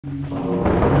Hello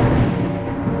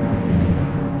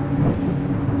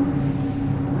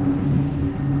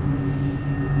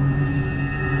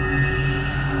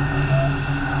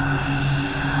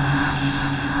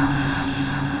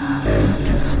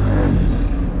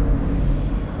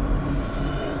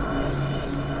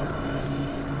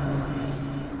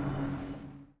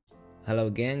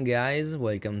again guys,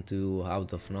 welcome to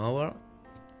Out of Nowhere.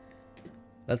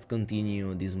 Let's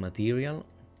continue this material.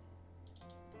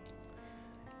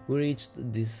 We reached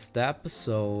this step,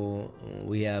 so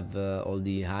we have all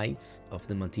the heights of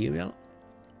the material,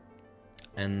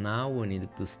 and now we need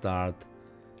to start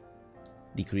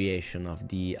the creation of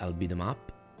the Albedo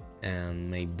map and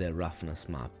make the roughness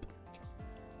map.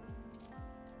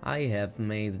 I have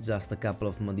made just a couple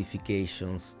of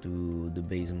modifications to the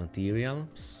base material,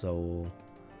 so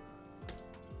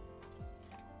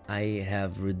I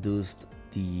have reduced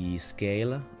the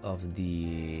scale of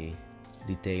the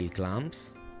detail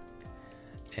clamps,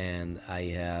 and I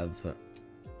have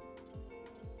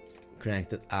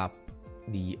cranked up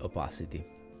the opacity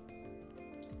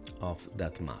of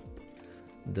that map.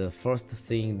 The first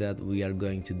thing that we are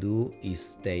going to do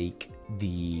is take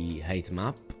the height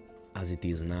map as it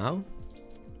is now,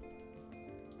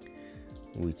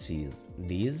 which is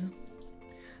this,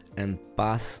 and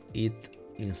pass it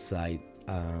inside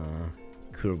a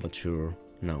curvature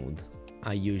node.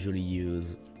 I usually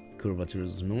use curvature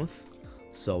smooth,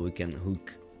 so we can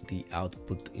hook the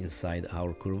output inside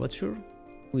our curvature.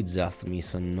 We just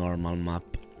miss a normal map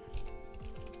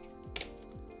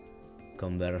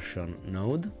conversion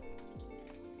node,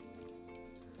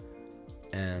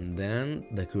 and then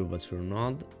the curvature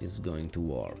node is going to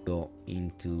work. Go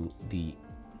into the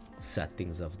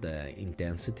settings of the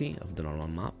intensity of the normal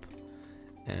map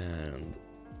and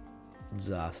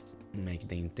just make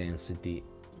the intensity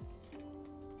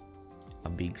a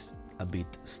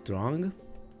bit strong.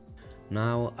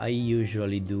 Now I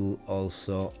usually do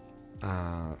also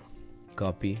a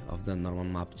copy of the normal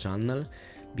map channel,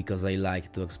 because I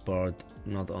like to export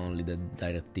not only the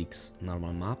DirectX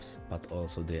normal maps but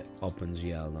also the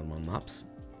OpenGL normal maps,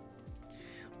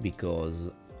 because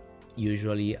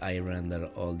usually I render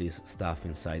all this stuff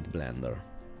inside Blender.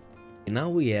 Now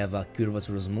we have a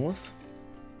curvature smooth.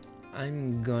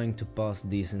 I'm going to pass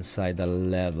this inside a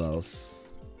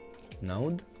levels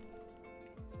node,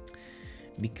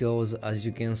 because as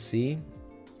you can see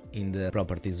in the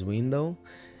properties window,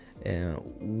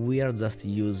 we are just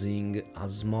using a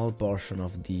small portion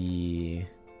of the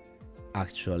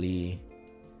actually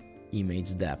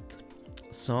image depth,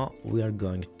 so we are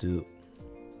going to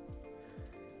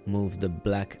move the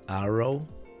black arrow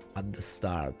at the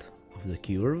start of the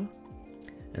curve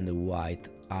and the white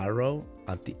arrow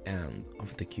at the end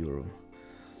of the curve,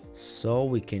 so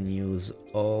we can use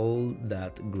all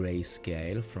that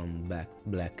grayscale from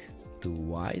black to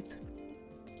white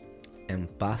and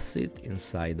pass it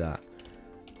inside a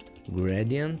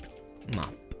gradient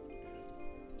map.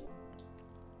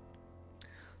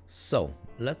 So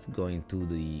let's go into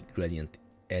the gradient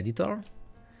editor,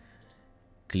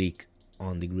 click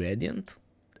on the gradient,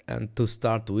 and to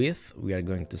start with we are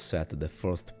going to set the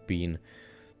first pin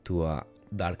to a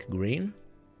dark green,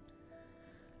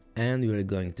 and we are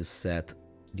going to set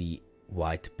the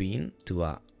white pin to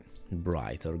a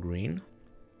brighter green.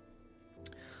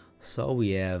 So we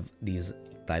have this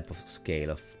type of scale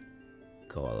of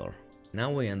color. Now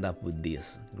we end up with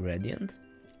this gradient,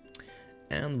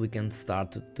 and we can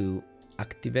start to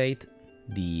activate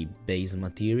the base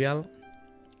material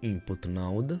input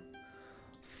node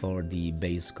for the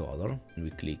base color. We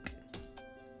click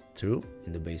through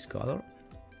in the base color,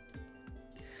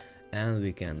 and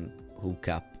we can hook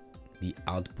up the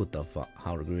output of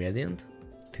our gradient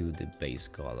to the base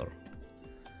color,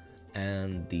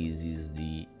 and this is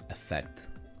the effect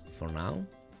for now.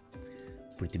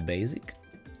 Pretty basic.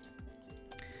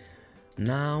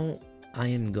 Now I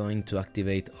am going to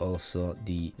activate also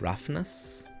the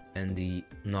roughness and the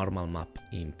normal map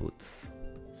inputs,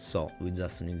 so we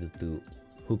just need to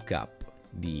hook up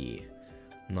the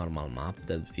normal map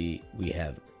that we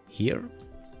have here,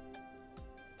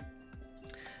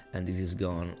 and this is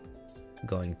going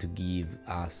to give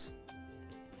us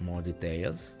more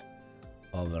details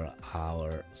over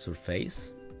our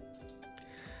surface.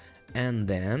 And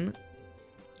then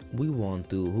we want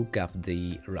to hook up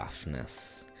the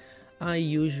roughness. I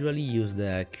usually use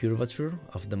the curvature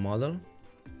of the model,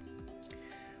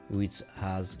 which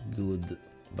has good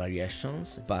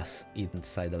variations. Pass it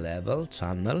inside the level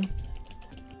channel,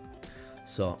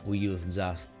 so we use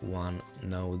just one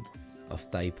node of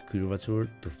type curvature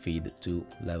to feed two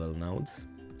level nodes,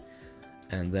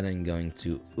 and then I'm going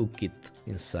to hook it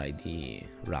inside the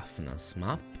roughness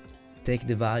map. Take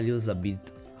the values a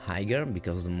bit higher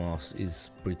because the moss is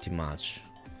pretty much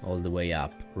all the way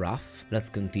up rough. Let's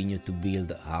continue to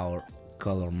build our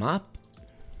color map.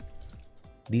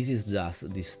 This is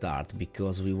just the start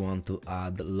because we want to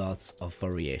add lots of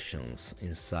variations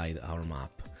inside our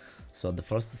map. So the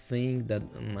first thing that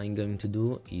I'm going to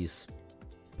do is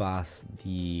pass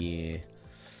these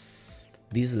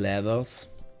levels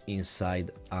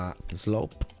inside a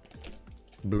slope,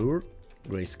 blur,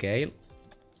 grayscale.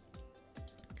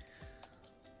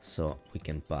 So we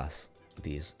can pass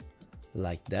this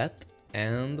like that,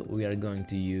 and we are going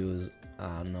to use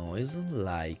a noise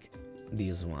like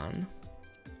this one,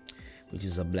 which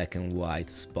is a black and white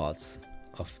spots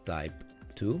of type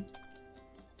 2,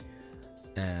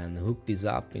 and hook this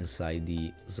up inside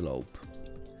the slope.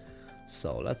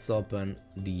 So let's open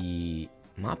the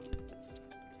map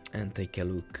and take a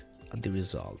look at the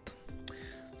result.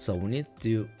 So we need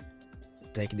to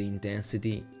take the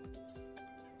intensity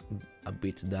a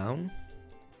bit down,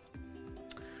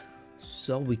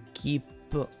 so we keep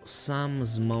some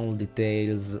small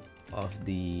details of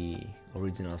the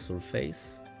original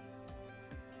surface,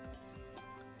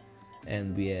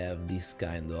 and we have this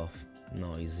kind of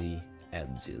noisy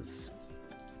edges.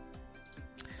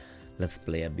 Let's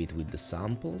play a bit with the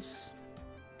samples.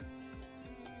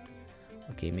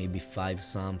 Okay, maybe 5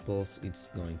 samples, it's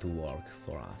going to work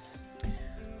for us.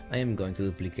 I am going to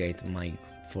duplicate my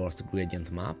first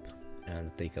gradient map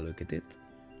and take a look at it.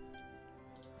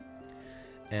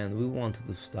 And we want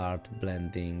to start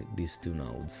blending these two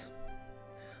nodes.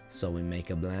 So we make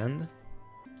a blend,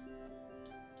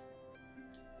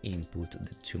 input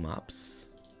the two maps,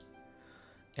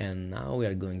 and now we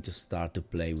are going to start to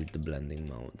play with the blending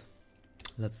mode.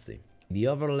 Let's see. The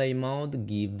overlay mode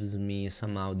gives me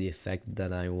somehow the effect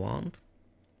that I want.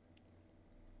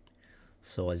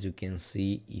 So as you can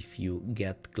see, if you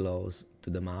get close to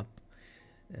the map,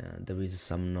 there is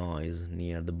some noise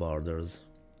near the borders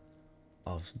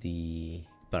of the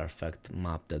perfect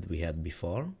map that we had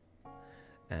before,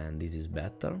 and this is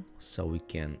better, so we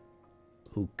can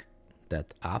hook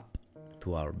that up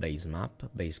to our base map,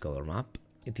 base color map.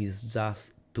 It is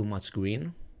just too much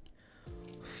green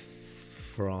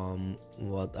from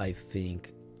what I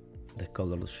think the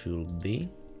color should be,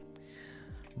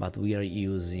 but we are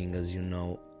using, as you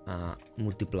know, a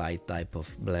multiply type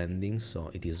of blending,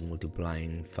 so it is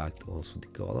multiplying in fact also the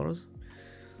colors.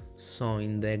 So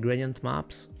in the gradient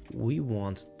maps we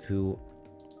want to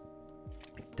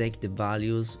take the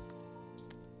values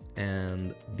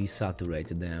and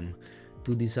desaturate them.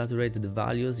 To desaturate the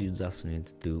values you just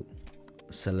need to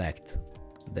select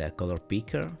the color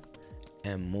picker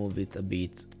and move it a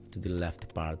bit to the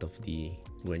left part of the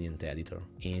gradient editor.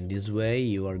 In this way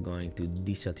you are going to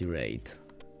desaturate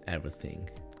everything.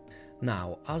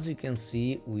 Now, as you can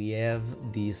see, we have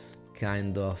this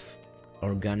kind of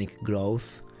organic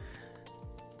growth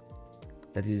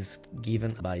that is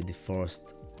given by the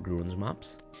first grunge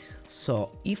maps.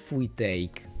 So if we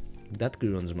take that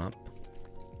grunge map,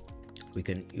 we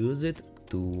can use it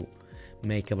to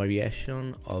make a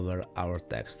variation over our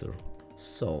texture.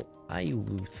 So I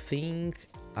think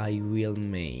I will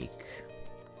make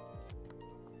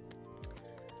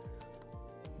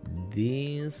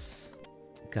this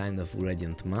kind of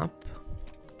gradient map,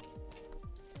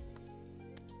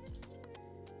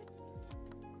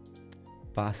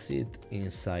 pass it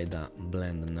inside a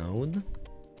blend node.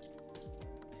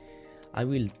 I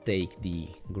will take the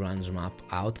grunge map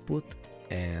output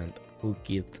and hook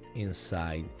it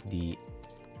inside the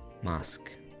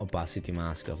mask, opacity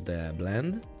mask of the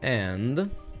blend, and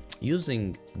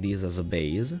using this as a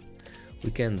base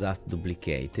we can just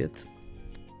duplicate it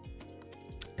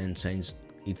and change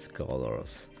its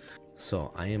colors.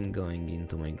 So I am going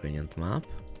into my gradient map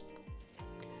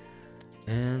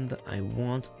and I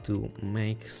want to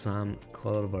make some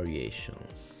color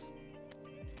variations.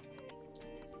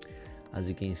 As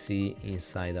you can see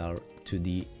inside our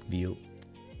 2D view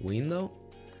window,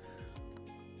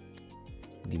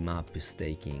 the map is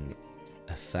taking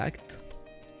effect,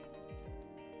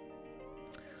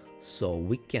 so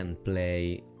we can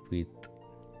play with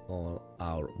all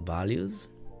our values.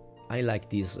 I like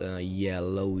this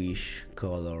yellowish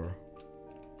color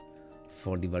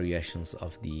for the variations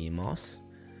of the moss.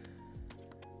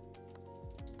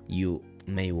 You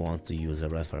may want to use a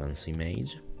reference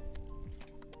image.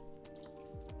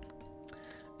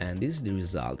 And this is the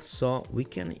result, so we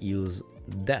can use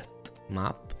that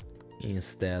map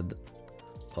instead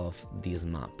of this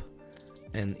map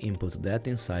and input that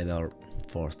inside our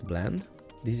first blend.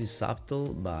 This is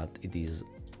subtle, but it is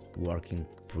working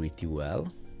pretty well.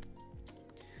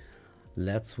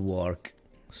 Let's work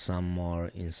some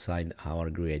more inside our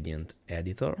gradient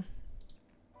editor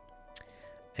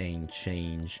and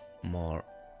change more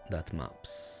that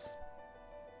maps.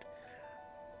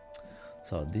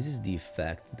 So this is the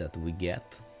effect that we get.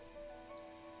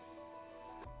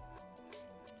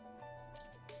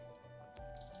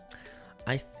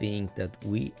 I think that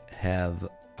we have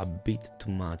a bit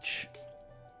too much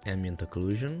ambient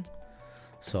occlusion.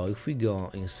 So if we go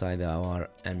inside our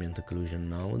ambient occlusion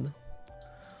node,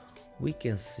 we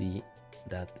can see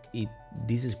that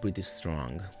this is pretty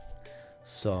strong.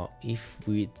 So if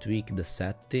we tweak the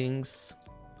settings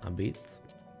a bit,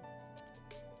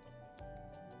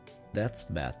 that's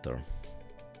better.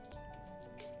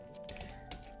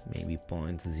 Maybe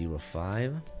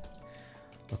 0.05.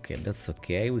 Okay, that's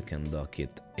okay. We can dock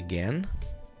it again.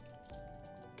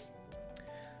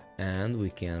 And we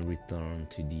can return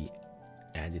to the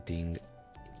editing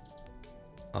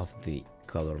of the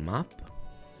color map.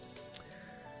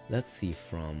 Let's see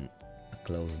from a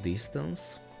close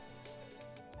distance.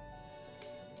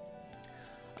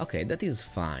 Okay, that is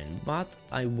fine, but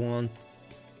I want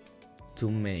to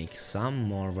make some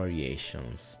more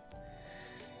variations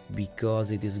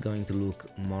because it is going to look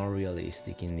more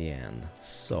realistic in the end.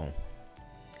 So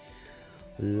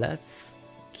let's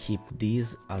keep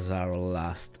this as our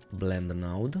last blend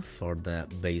node for the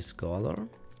base color,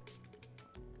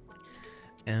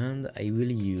 and I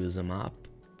will use a map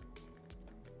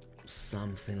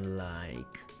something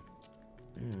like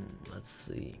let's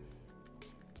see.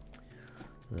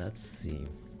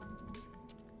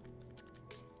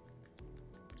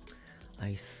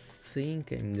 I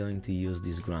think I'm going to use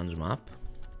this grunge map.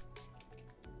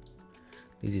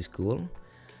 This is cool.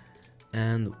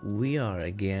 And we are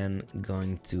again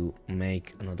going to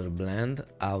make another blend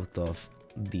out of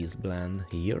this blend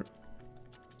here.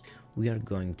 We are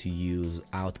going to use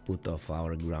output of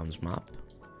our grunge map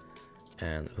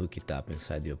and hook it up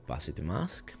inside the opacity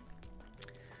mask.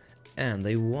 And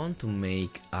I want to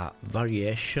make a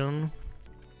variation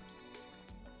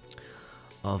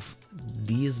of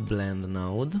this blend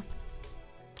node.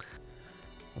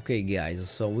 Okay guys,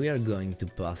 so we are going to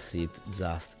pass it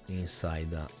just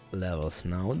inside the levels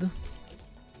node.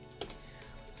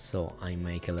 So I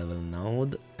make a level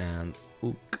node and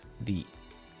hook the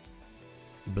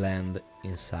blend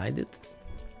inside it.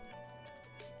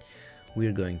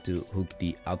 We're going to hook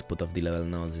the output of the level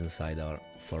nodes inside our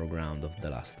foreground of the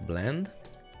last blend,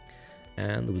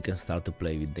 and we can start to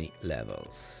play with the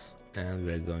levels, and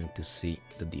we're going to see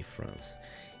the difference.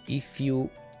 If you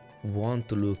want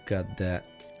to look at the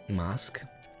mask,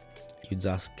 you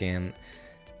just can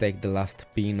take the last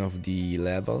pin of the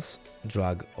levels,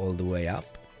 drag all the way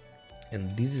up, and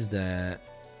this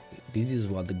is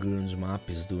what the grunge map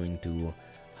is doing to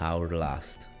our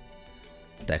last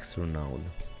texture node.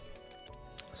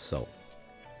 So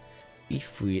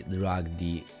if we drag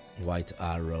the white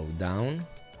arrow down,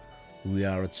 we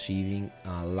are achieving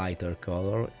a lighter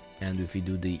color, and if we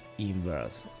do the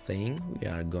inverse thing, we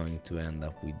are going to end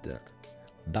up with the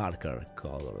darker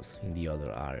colors in the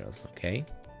other areas. Okay,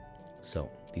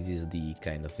 so this is the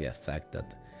kind of effect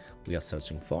that we are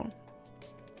searching for.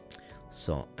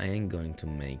 So I am going to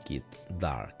make it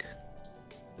dark.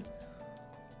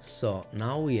 So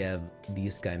now we have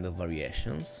these kind of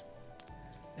variations,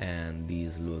 and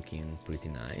this looking pretty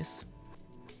nice.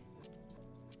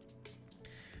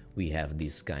 We have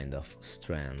this kind of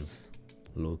strands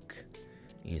look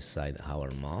inside our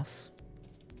moss.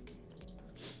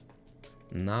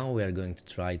 Now we are going to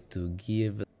try to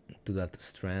give to that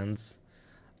strands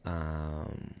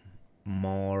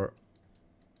more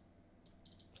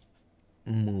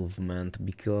movement,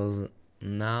 because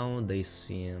now they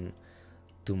seem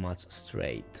too much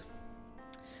straight.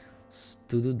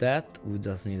 To do that, we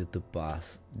just needed to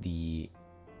pass the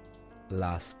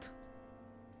last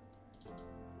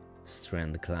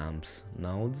strand clamps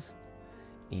nodes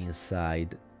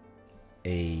inside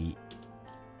a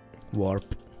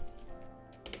warp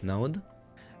node,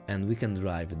 and we can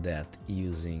drive that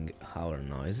using our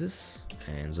noises,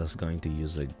 and just going to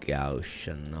use a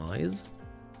Gaussian noise,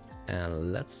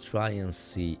 and let's try and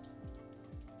see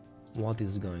what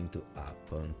is going to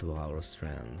happen to our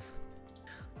strands.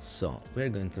 So we're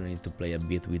going to need to play a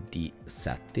bit with the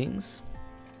settings.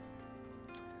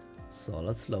 So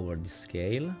let's lower the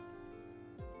scale,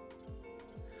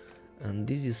 and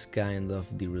this is kind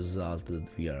of the result that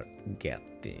we are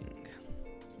getting.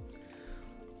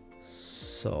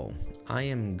 So I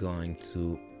am going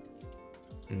to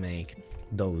make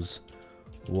those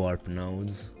warp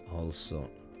nodes also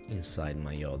inside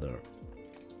my other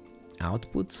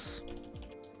outputs.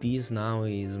 This now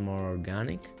is more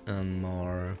organic and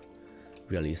more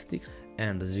realistic,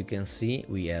 And as you can see,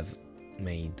 we have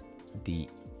made the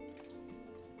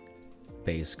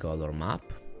base color map.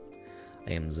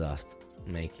 I am just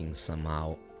making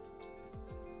somehow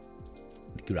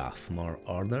the graph more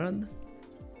ordered.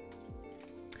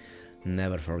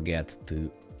 Never forget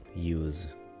to use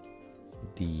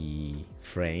the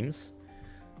frames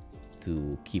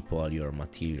to keep all your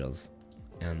materials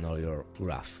and all your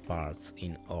graph parts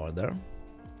in order.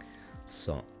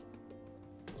 So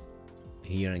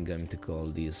here I'm going to call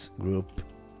this group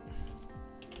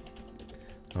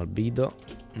Albedo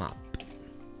map.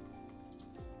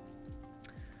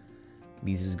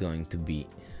 This is going to be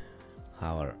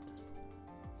our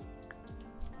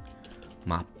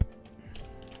map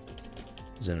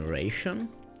generation.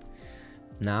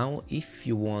 Now, if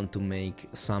you want to make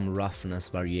some roughness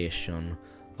variation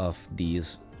of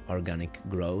this organic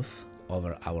growth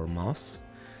over our moss,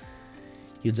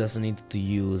 you just need to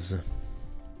use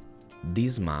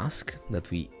this mask that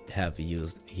we have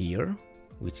used here,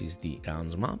 which is the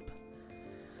grounds map,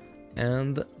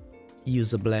 and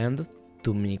use a blend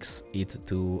to mix it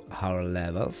to our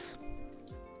levels.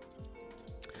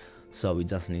 So we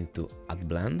just need to add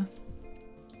blend,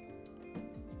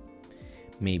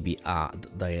 maybe add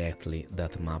directly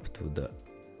that map to the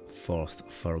forced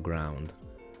foreground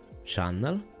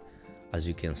channel. As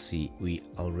you can see, we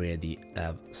already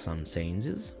have some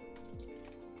changes,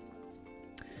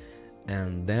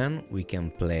 and then we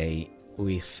can play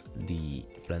with the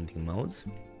blending modes.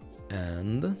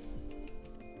 And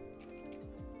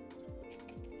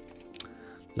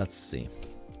let's see.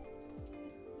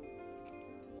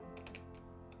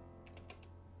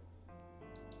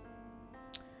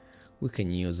 We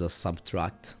can use a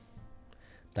subtract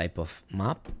type of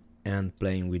map, and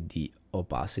playing with the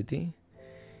opacity,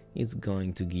 it's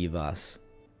going to give us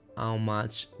how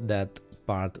much that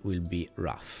part will be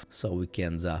rough. So we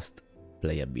can just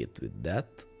play a bit with that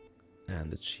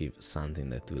and achieve something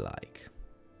that we like.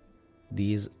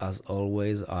 These, as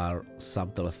always, are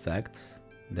subtle effects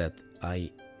that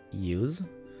I use.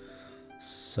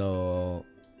 So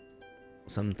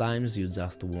sometimes you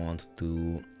just want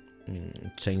to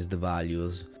change the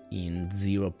values in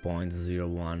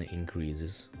 0.01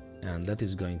 increases, and that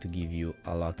is going to give you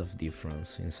a lot of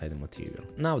difference inside the material.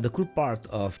 Now, the cool part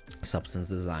of Substance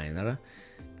Designer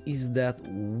is that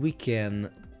we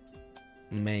can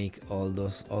make all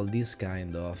these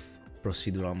kind of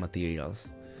procedural materials.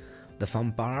 The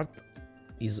fun part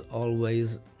is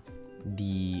always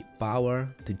the power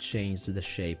to change the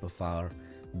shape of our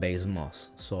base moss.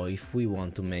 So if we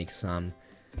want to make some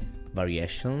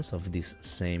variations of this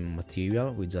same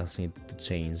material, we just need to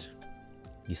change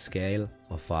the scale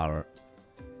of our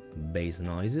base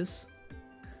noises,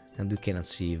 and we can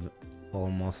achieve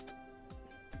almost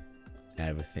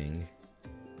everything.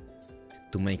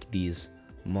 To make these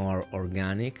more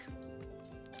organic,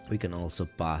 we can also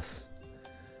pass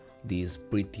this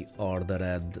pretty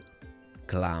ordered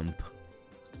clump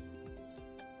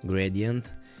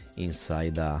gradient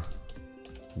inside a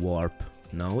warp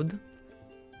node,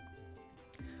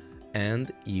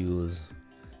 and use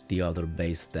the other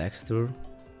base texture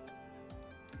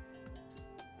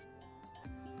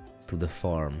to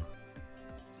deform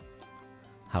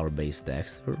our base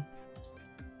texture.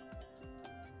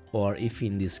 Or if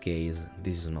in this case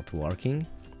this is not working,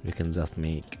 we can just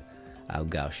make a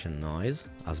Gaussian noise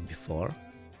as before,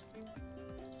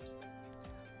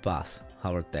 pass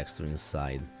our texture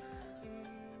inside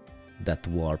that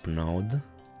warp node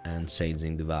and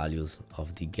changing the values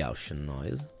of the Gaussian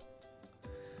noise.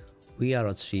 We are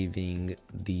achieving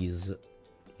this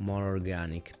more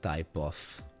organic type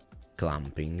of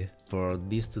clumping. For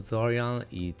this tutorial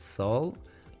it's all.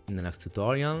 In the next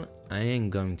tutorial I am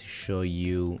going to show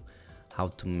you how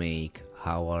to make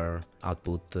our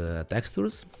output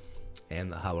textures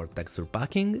and our texture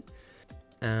packing,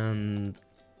 and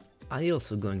I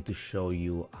also going to show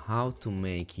you how to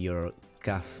make your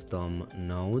custom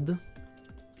node.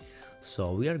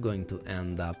 So we are going to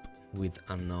end up with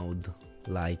a node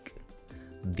like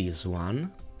this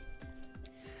one,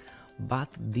 but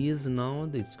this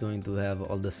node is going to have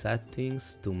all the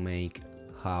settings to make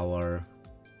our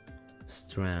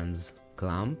strands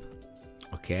clump,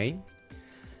 okay?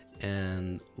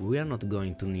 And we are not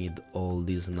going to need all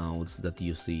these nodes that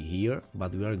you see here,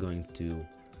 but we are going to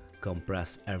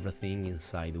compress everything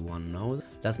inside one node.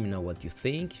 Let me know what you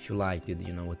think. If you liked it,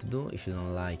 you know what to do. If you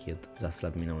don't like it, just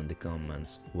let me know in the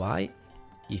comments why.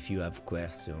 If you have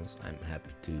questions, I'm happy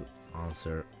to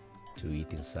answer to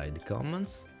it inside the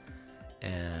comments,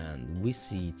 and we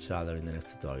see each other in the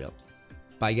next tutorial.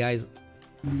 Bye guys!